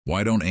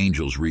Why don't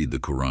angels read the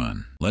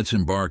Quran? Let's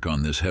embark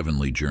on this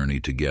heavenly journey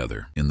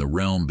together. In the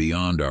realm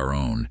beyond our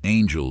own,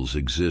 angels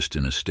exist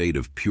in a state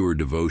of pure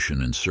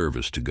devotion and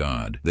service to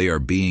God. They are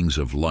beings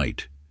of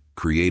light,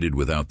 created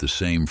without the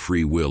same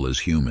free will as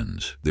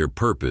humans. Their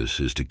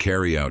purpose is to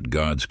carry out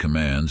God's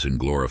commands and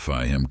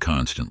glorify Him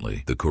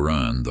constantly. The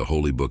Quran, the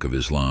holy book of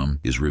Islam,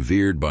 is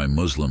revered by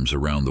Muslims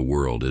around the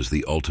world as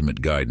the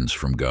ultimate guidance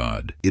from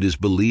God. It is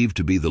believed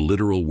to be the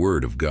literal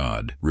word of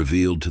God,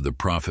 revealed to the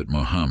Prophet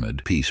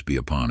Muhammad, peace be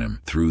upon him,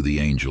 through the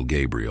angel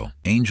Gabriel.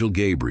 Angel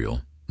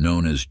Gabriel,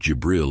 known as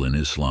Jibril in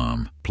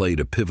Islam, played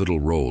a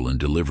pivotal role in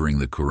delivering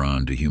the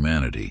Quran to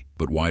humanity.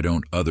 But why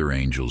don't other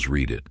angels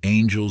read it?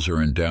 Angels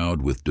are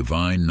endowed with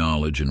divine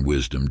knowledge and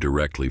wisdom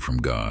directly from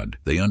God.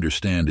 They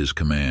understand His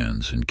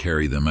commands and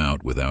carry them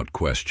out without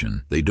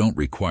question. They don't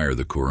require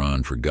the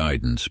Quran for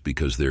guidance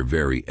because their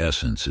very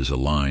essence is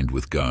aligned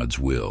with God's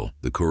will.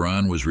 The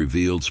Quran was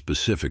revealed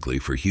specifically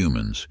for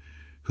humans,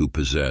 who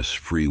possess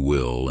free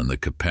will and the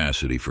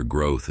capacity for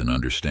growth and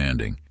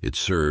understanding. It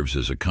serves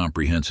as a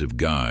comprehensive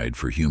guide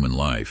for human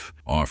life,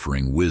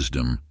 offering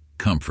wisdom,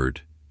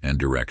 comfort, and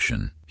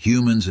direction.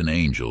 Humans and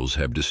angels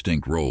have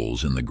distinct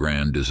roles in the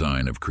grand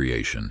design of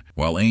creation.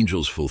 While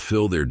angels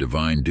fulfill their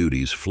divine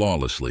duties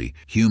flawlessly,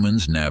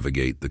 humans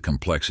navigate the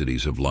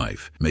complexities of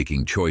life,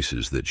 making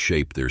choices that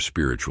shape their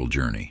spiritual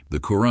journey.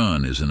 The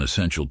Quran is an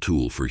essential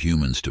tool for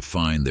humans to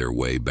find their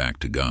way back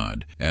to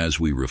God. As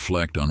we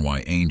reflect on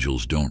why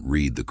angels don't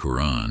read the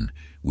Quran,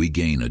 we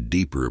gain a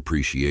deeper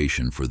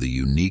appreciation for the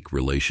unique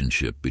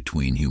relationship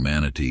between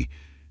humanity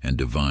and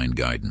divine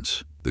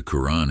guidance. The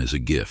Quran is a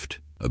gift,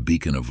 a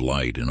beacon of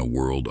light in a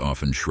world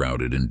often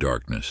shrouded in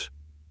darkness.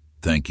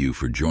 Thank you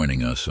for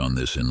joining us on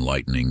this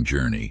enlightening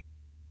journey.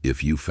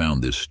 If you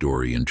found this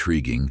story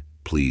intriguing,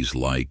 please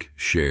like,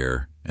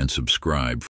 share, and subscribe.